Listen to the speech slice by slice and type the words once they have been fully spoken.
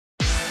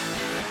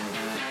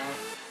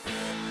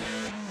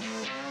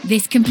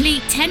This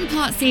complete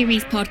 10-part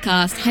series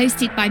podcast,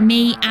 hosted by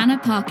me, Anna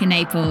Parker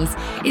Naples,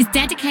 is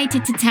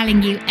dedicated to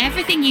telling you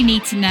everything you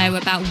need to know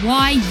about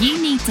why you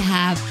need to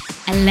have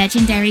a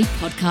legendary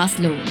podcast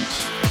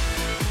launch.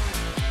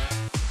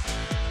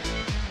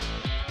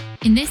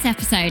 In this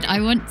episode, I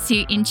want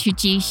to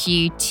introduce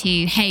you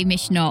to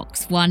Hamish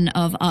Knox, one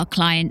of our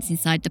clients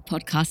inside the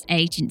podcast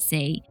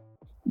agency.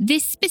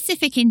 This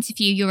specific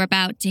interview you're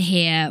about to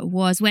hear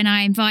was when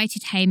I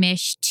invited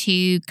Hamish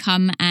to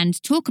come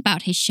and talk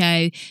about his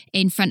show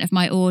in front of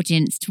my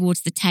audience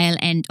towards the tail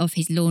end of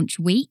his launch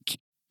week.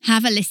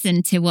 Have a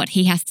listen to what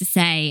he has to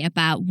say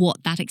about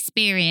what that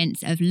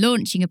experience of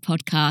launching a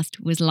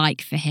podcast was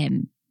like for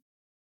him.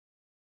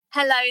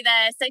 Hello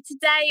there. So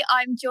today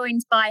I'm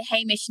joined by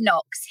Hamish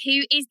Knox,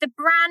 who is the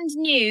brand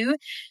new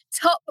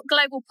top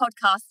global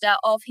podcaster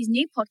of his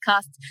new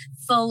podcast,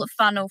 Full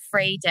Funnel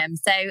Freedom.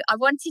 So I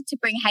wanted to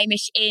bring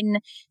Hamish in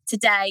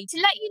today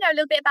to let you know a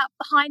little bit about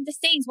behind the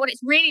scenes, what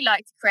it's really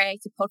like to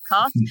create a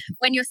podcast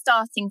when you're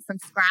starting from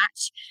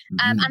scratch,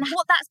 and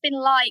what that's been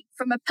like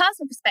from a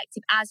personal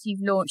perspective as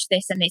you've launched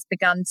this and it's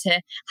begun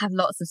to have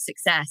lots of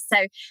success.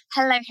 So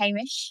hello,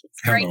 Hamish.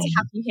 It's great to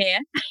have you here.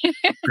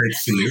 Great to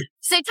see you.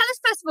 So tell us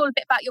first of all a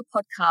bit about your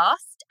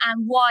podcast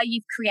and why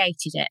you've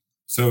created it.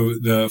 So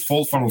the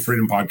Full Funnel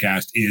Freedom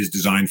podcast is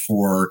designed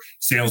for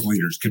sales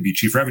leaders. Could be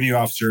chief revenue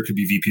officer, could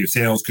be VP of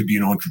sales, could be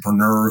an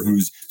entrepreneur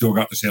who's still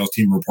got the sales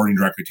team reporting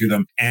directly to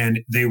them.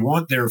 And they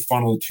want their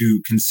funnel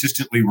to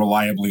consistently,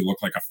 reliably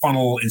look like a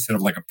funnel instead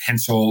of like a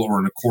pencil or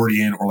an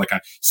accordion or like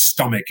a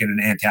stomach in an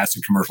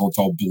antacid commercial. It's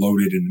all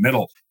bloated in the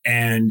middle.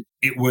 And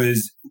it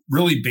was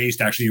really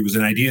based, actually, it was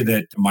an idea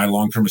that my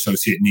long-term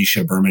associate,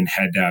 Nisha Berman,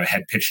 had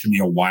pitched to me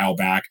a while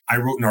back. I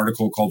wrote an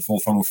article called Full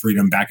Funnel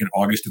Freedom back in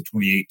August of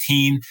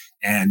 2018.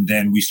 And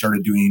then we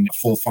started doing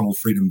Full Funnel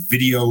Freedom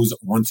videos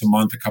once a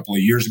month a couple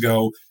of years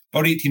ago.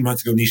 About 18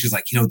 months ago, Nisha's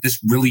like, this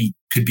really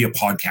could be a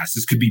podcast.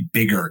 This could be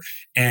bigger.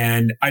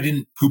 And I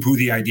didn't poo-poo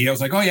the idea. I was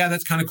like, oh yeah,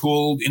 that's kind of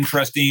cool,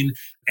 interesting.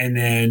 And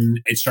then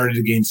it started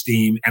to gain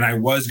steam. And I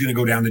was going to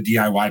go down the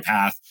DIY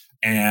path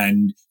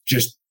and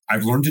just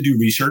I've learned to do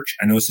research.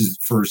 I know this is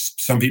for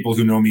some people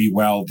who know me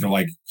well, they're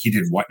like, he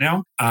did what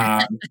now?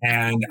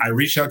 And I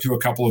reached out to a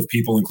couple of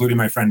people, including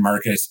my friend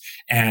Marcus,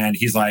 and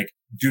he's like,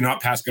 do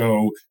not pass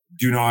go,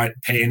 do not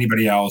pay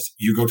anybody else.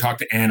 You go talk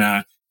to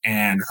Anna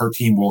and her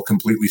team will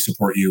completely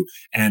support you.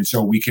 And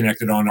so we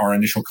connected on our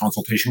initial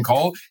consultation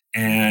call,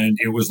 and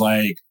it was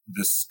like,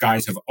 the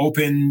skies have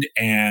opened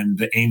and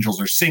the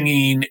angels are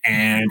singing,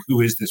 and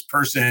who is this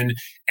person?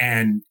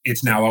 And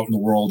it's now out in the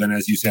world. And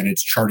as you said,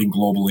 it's charting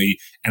globally.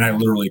 And I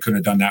literally couldn't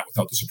have done that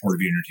without the support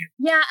of you and your team.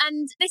 Yeah.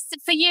 And this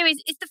for you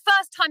is the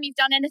first time you've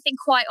done anything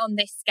quite on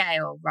this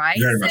scale, right?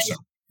 Very much so.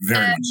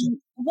 Very much so.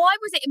 Why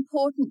was it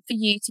important for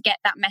you to get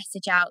that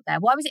message out there?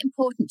 Why was it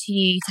important to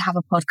you to have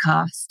a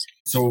podcast?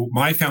 So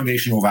my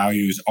foundational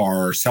values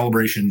are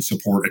celebration,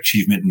 support,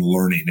 achievement, and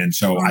learning. And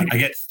so I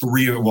get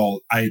three. Well,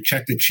 I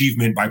checked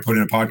achievement by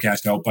putting a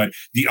podcast out, but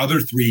the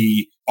other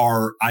three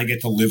are I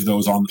get to live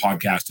those on the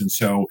podcast. And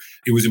so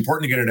it was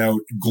important to get it out.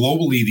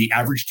 Globally, the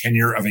average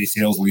tenure of a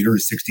sales leader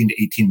is 16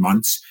 to 18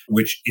 months,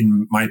 which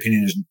in my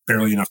opinion is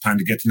barely enough time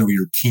to get to know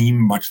your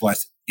team, much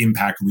less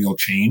impact real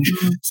change.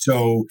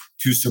 So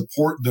to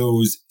support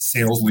those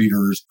sales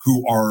leaders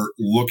who are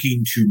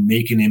looking to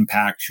make an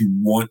impact, who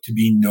want to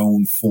be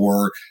known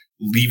for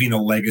leaving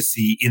a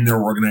legacy in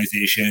their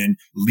organization,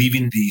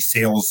 leaving the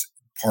sales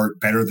part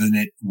better than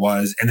it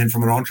was. And then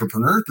from an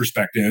entrepreneur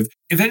perspective,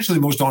 eventually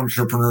most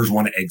entrepreneurs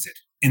want to exit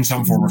in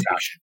some form or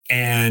fashion.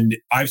 And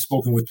I've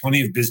spoken with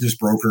plenty of business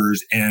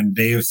brokers, and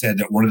they have said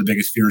that one of the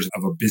biggest fears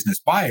of a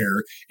business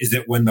buyer is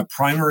that when the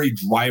primary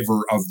driver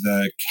of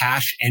the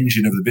cash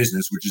engine of the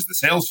business, which is the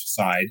sales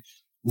side,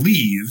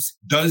 leaves,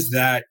 does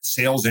that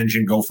sales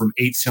engine go from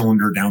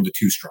 8-cylinder down to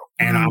 2-stroke?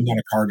 And I'm not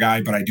a car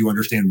guy, but I do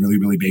understand really,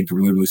 really big to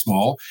really, really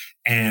small.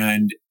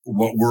 And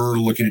what we're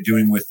looking at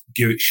doing with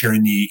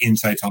sharing the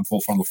insights on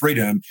Full Funnel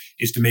Freedom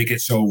is to make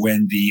it so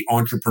when the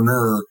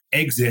entrepreneur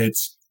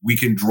exits, we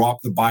can drop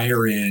the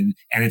buyer in,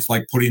 and it's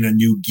like putting a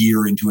new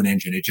gear into an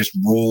engine. It just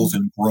rolls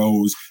and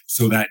grows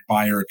so that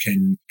buyer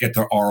can get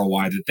the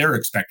ROI that they're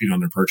expecting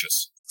on their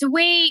purchase. So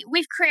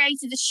we've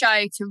created a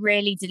show to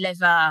really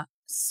deliver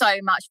so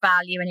much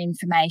value and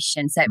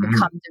information, so it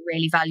becomes a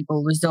really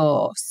valuable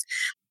resource.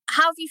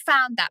 How have you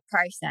found that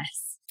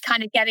process?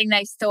 Kind of getting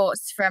those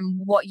thoughts from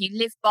what you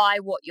live by,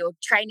 what you're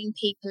training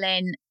people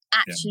in,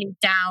 actually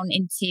down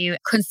into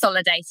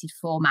consolidated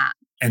format.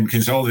 And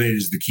consolidated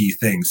is the key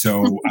thing.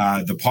 So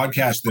the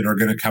podcasts that are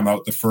going to come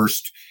out, the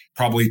first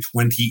probably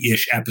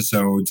 20-ish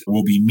episodes,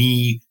 will be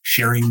me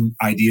sharing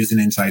ideas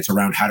and insights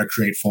around how to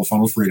create full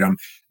funnel freedom.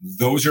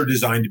 Those are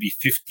designed to be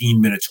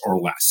 15 minutes or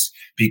less,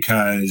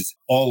 because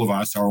all of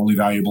us are only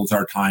valuable to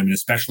our time, and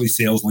especially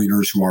sales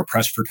leaders who are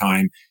pressed for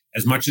time.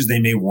 As much as they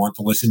may want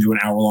to listen to an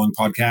hour-long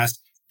podcast,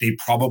 they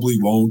probably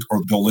won't, or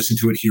they'll listen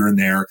to it here and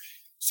there.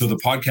 So the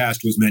podcast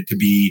was meant to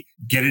be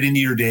get it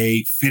into your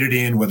day, fit it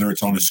in, whether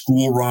it's on a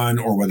school run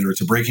or whether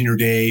it's a break in your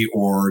day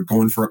or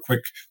going for a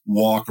quick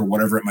walk or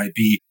whatever it might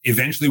be.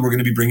 Eventually, we're going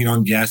to be bringing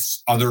on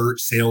guests, other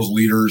sales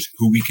leaders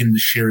who we can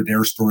share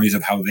their stories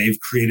of how they've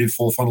created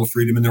full funnel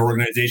freedom in their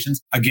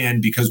organizations. Again,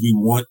 because we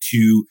want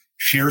to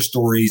share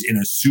stories in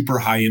a super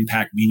high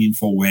impact,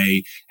 meaningful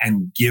way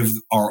and give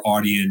our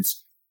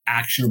audience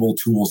actionable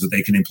tools that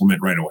they can implement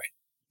right away.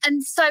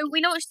 And so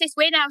we launched this.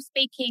 We're now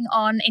speaking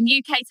in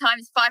UK time,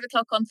 it's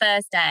 5:00 on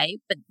Thursday,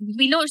 but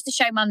we launched the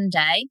show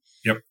Monday.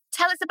 Yep.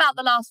 Tell us about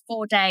the last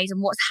 4 days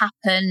and what's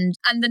happened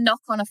and the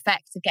knock-on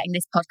effects of getting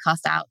this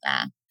podcast out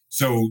there.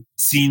 So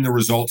seeing the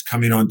results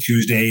come in on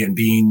Tuesday and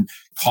being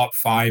top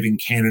 5 in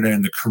Canada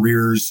in the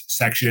careers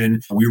section,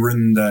 we were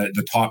in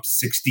the top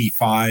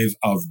 65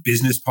 of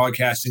business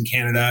podcasts in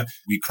Canada.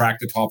 We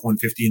cracked the top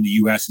 150 in the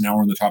US, and now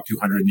we're in the top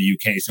 200 in the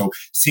UK. So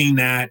seeing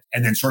that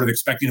and then sort of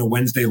expecting a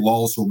Wednesday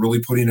lull. So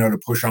really putting out a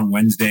push on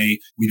Wednesday.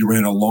 We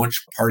ran a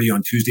launch party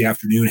on Tuesday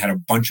afternoon, had a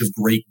bunch of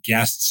great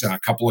guests, a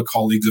couple of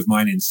colleagues of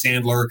mine in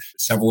Sandler,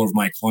 several of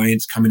my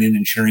clients coming in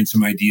and sharing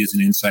some ideas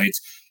and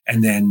insights.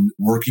 And then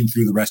working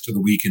through the rest of the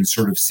week and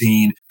sort of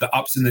seeing the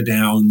ups and the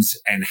downs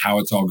and how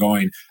it's all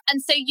going.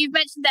 And so you've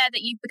mentioned there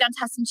that you've begun to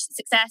have some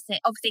success,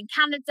 obviously in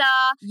Canada,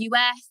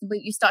 US,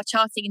 you start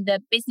charting in the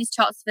business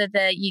charts for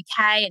the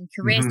UK and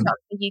careers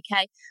charts for the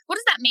UK. What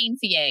does that mean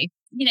for you?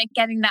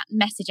 Getting that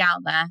message out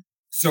there.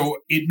 So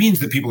it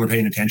means that people are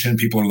paying attention,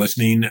 people are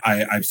listening.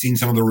 I've seen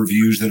some of the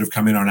reviews that have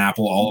come in on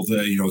Apple, all of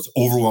the, it's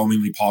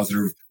overwhelmingly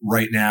positive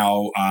right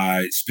now,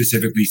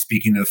 specifically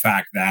speaking to the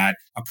fact that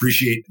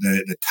appreciate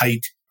the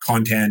tight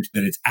content,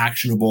 that it's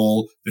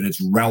actionable, that it's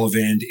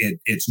relevant.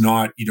 It's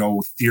not,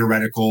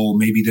 theoretical.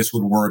 Maybe this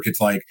would work. It's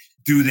like,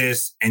 do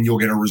this and you'll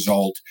get a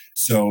result.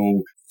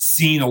 So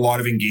seeing a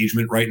lot of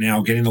engagement right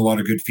now, getting a lot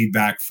of good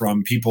feedback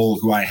from people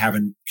who I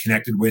haven't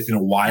connected with in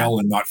a while,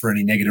 and not for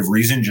any negative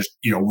reason, just,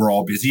 we're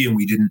all busy and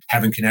we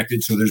haven't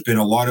connected. So there's been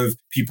a lot of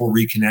people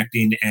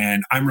reconnecting,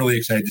 and I'm really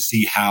excited to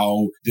see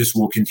how this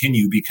will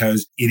continue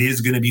because it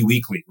is going to be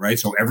weekly, right?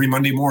 So every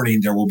Monday morning,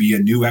 there will be a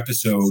new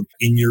episode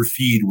in your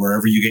feed,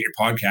 wherever you get your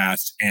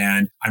podcasts.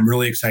 And I'm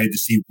really excited to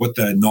see what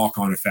the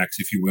knock-on effects,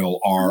 if you will,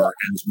 are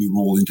as we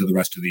roll into the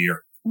rest of the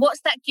year.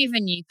 What's that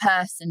given you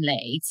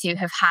personally to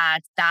have had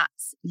that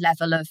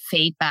level of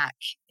feedback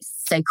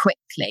so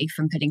quickly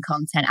from putting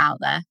content out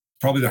there?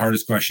 Probably the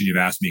hardest question you've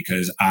asked me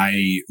because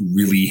I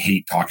really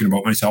hate talking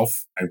about myself.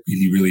 I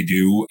really, really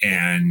do.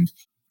 And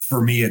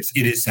for me, it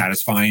is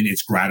satisfying.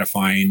 It's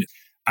gratifying.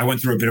 I went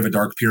through a bit of a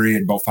dark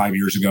period about 5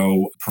 years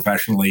ago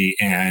professionally.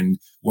 And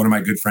one of my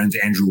good friends,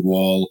 Andrew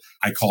Wall,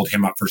 I called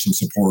him up for some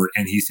support.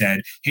 And he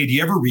said, "Hey, do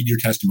you ever read your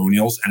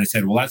testimonials?" And I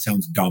said, "Well, that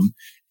sounds dumb."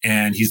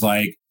 And he's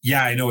like,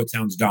 "Yeah, I know it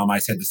sounds dumb. I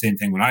said the same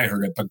thing when I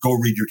heard it, but go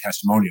read your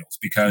testimonials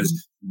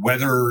because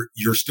whether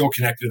you're still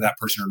connected to that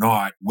person or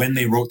not, when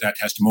they wrote that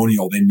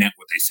testimonial, they meant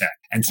what they said."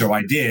 And so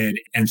I did.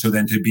 And so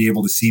then to be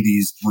able to see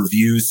these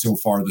reviews so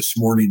far this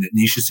morning that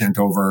Nisha sent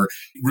over,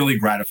 really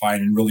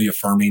gratified and really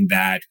affirming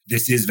that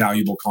this is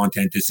valuable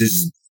content. This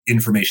is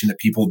information that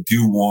people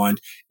do want,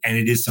 and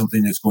it is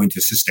something that's going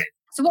to sustain.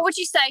 So what would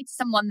you say to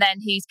someone then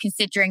who's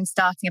considering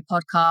starting a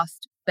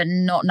podcast, but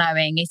not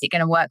knowing, is it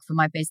going to work for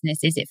my business?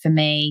 Is it for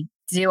me?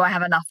 Do I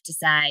have enough to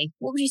say?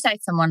 What would you say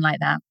to someone like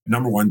that?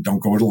 Number one,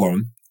 don't go it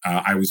alone.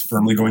 I was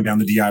firmly going down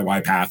the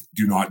DIY path.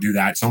 Do not do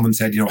that. Someone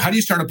said, how do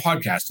you start a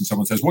podcast? And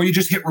someone says, well, you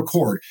just hit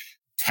record.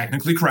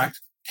 Technically correct.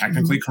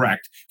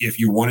 Correct. If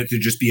you want it to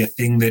just be a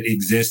thing that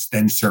exists,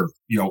 then sure,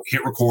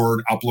 hit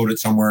record, upload it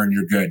somewhere and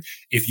you're good.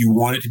 If you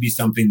want it to be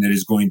something that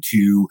is going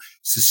to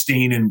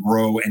sustain and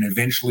grow and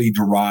eventually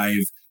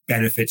derive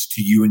benefits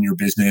to you and your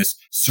business,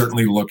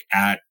 certainly look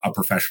at a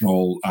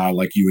professional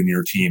like you and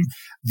your team.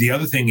 The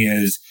other thing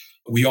is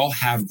we all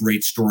have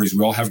great stories.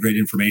 We all have great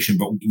information,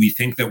 but we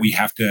think that we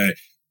have to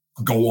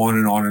go on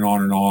and on and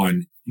on and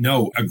on.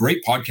 No, a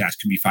great podcast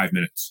can be 5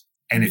 minutes.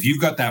 And if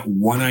you've got that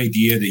one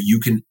idea that you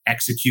can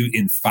execute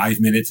in 5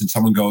 minutes and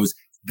someone goes,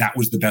 that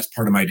was the best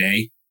part of my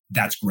day,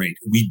 that's great.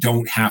 We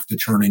don't have to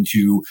turn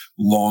into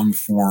long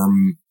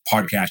form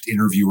podcast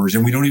interviewers,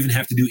 and we don't even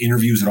have to do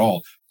interviews at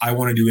all. I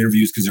want to do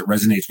interviews because it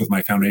resonates with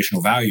my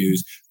foundational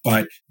values,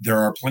 but there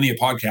are plenty of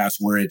podcasts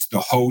where it's the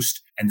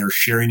host and they're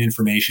sharing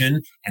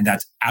information, and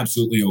that's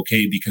absolutely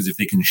okay because if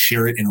they can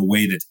share it in a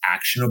way that's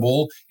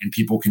actionable and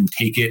people can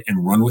take it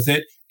and run with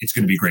it, it's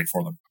going to be great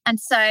for them. And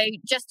so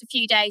just a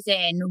few days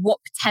in, what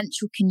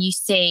potential can you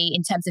see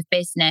in terms of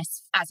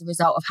business as a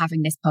result of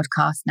having this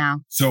podcast now?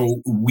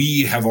 So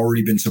we have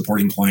already been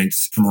supporting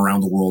clients from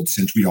around the world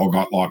since we all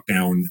got locked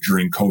down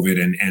during COVID,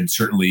 and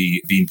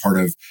certainly being part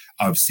of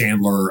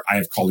Sandler. I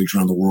have colleagues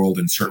around the world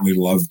and certainly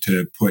love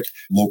to put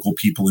local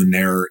people in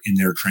their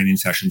training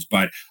sessions.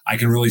 But I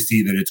can really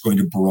see that it's going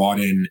to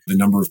broaden the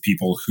number of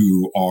people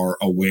who are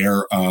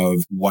aware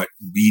of what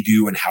we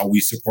do and how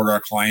we support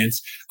our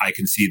clients. I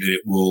can see that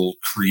it will will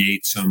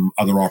create some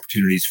other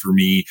opportunities for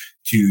me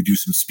to do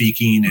some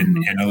speaking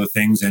and other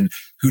things. And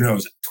who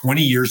knows,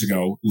 20 years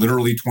ago,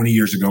 literally 20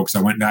 years ago, because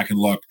I went back and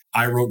looked,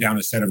 I wrote down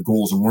a set of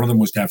goals, and one of them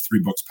was to have 3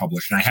 books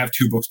published. And I have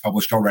 2 books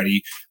published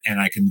already, and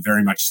I can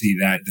very much see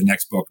that the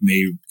next book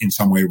may in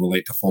some way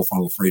relate to full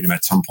funnel freedom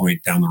at some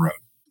point down the road.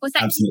 Well,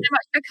 thank you so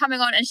much for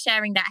coming on and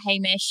sharing that,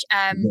 Hamish.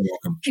 You're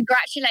welcome.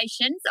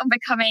 Congratulations on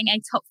becoming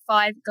a top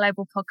 5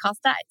 global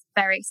podcaster. It's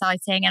very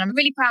exciting, and I'm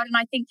really proud. And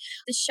I think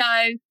the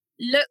show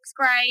looks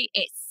great.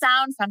 It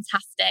sounds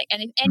fantastic.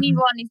 And if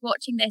anyone is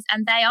watching this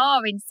and they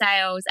are in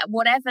sales at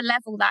whatever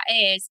level that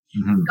is,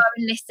 go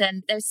and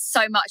listen. There's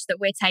so much that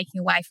we're taking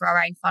away for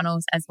our own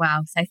funnels as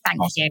well. So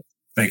thank you.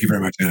 Thank you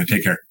very much, Anna.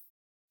 Take care.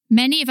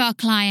 Many of our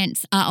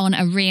clients are on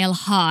a real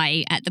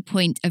high at the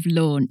point of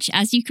launch,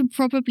 as you can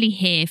probably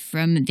hear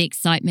from the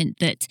excitement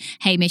that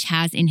Hamish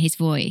has in his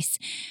voice.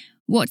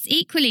 What's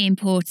equally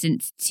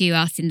important to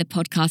us in the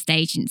podcast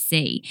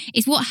agency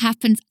is what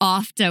happens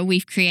after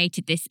we've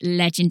created this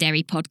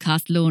legendary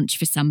podcast launch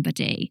for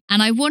somebody.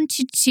 And I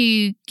wanted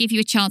to give you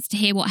a chance to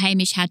hear what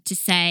Hamish had to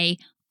say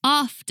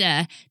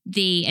after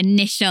the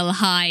initial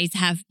highs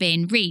have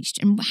been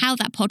reached and how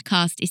that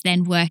podcast is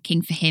then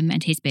working for him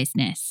and his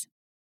business.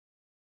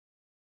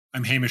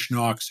 I'm Hamish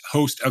Knox,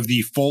 host of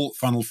the Full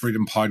Funnel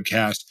Freedom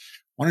podcast.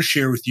 I want to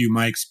share with you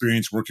my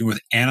experience working with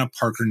Anna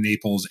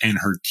Parker-Naples and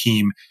her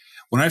team.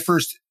 When I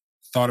first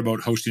thought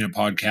about hosting a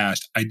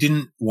podcast, I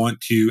didn't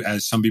want to,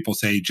 as some people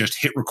say,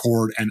 just hit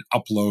record and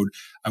upload.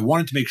 I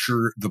wanted to make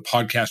sure the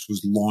podcast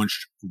was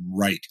launched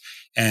right.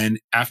 And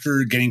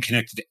after getting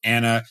connected to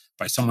Anna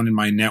by someone in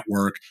my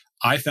network,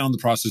 I found the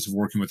process of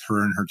working with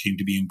her and her team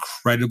to be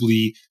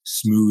incredibly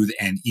smooth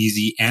and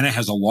easy. Anna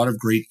has a lot of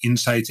great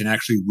insights and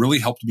actually really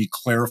helped me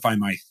clarify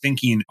my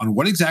thinking on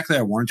what exactly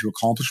I wanted to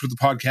accomplish with the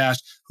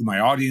podcast, who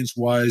my audience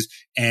was,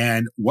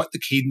 and what the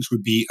cadence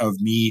would be of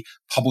me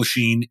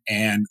publishing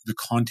and the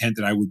content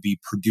that I would be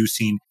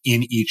producing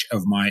in each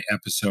of my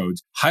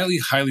episodes. Highly,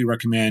 highly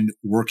recommend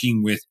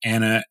working with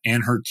Anna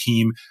and her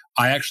team.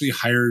 I actually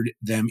hired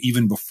them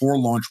even before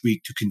launch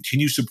week to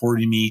continue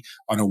supporting me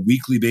on a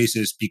weekly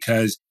basis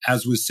because,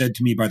 as was said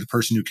to me by the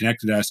person who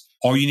connected us,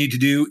 all you need to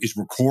do is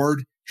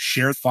record,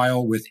 share the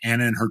file with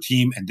Anna and her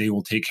team, and they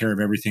will take care of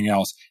everything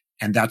else.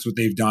 And that's what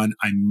they've done.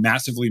 I'm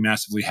massively,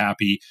 massively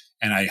happy.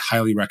 And I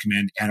highly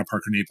recommend Anna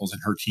Parker-Naples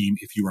and her team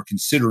if you are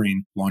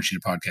considering launching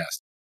a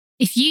podcast.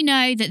 If you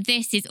know that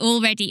this is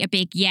already a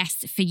big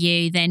yes for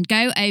you, then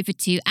go over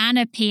to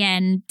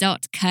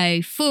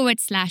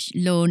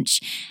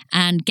annapn.co/launch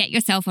and get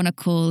yourself on a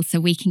call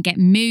so we can get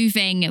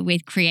moving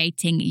with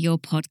creating your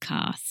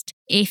podcast.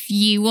 If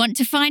you want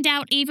to find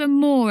out even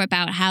more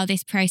about how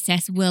this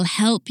process will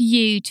help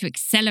you to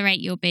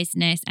accelerate your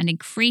business and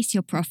increase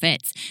your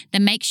profits,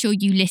 then make sure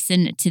you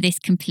listen to this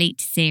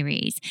complete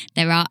series.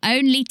 There are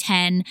only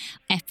 10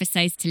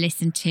 episodes to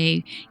listen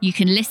to. You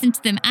can listen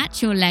to them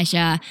at your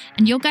leisure,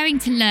 and you're going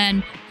to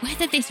learn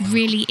whether this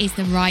really is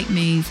the right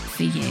move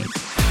for you.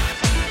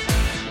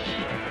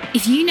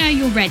 If you know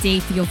you're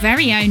ready for your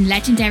very own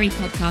legendary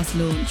podcast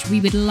launch,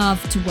 we would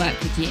love to work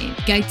with you.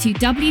 Go to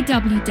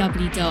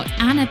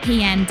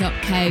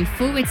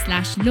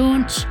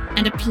www.annapn.co/launch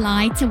and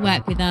apply to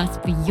work with us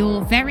for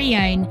your very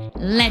own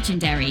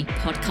legendary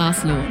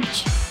podcast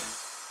launch.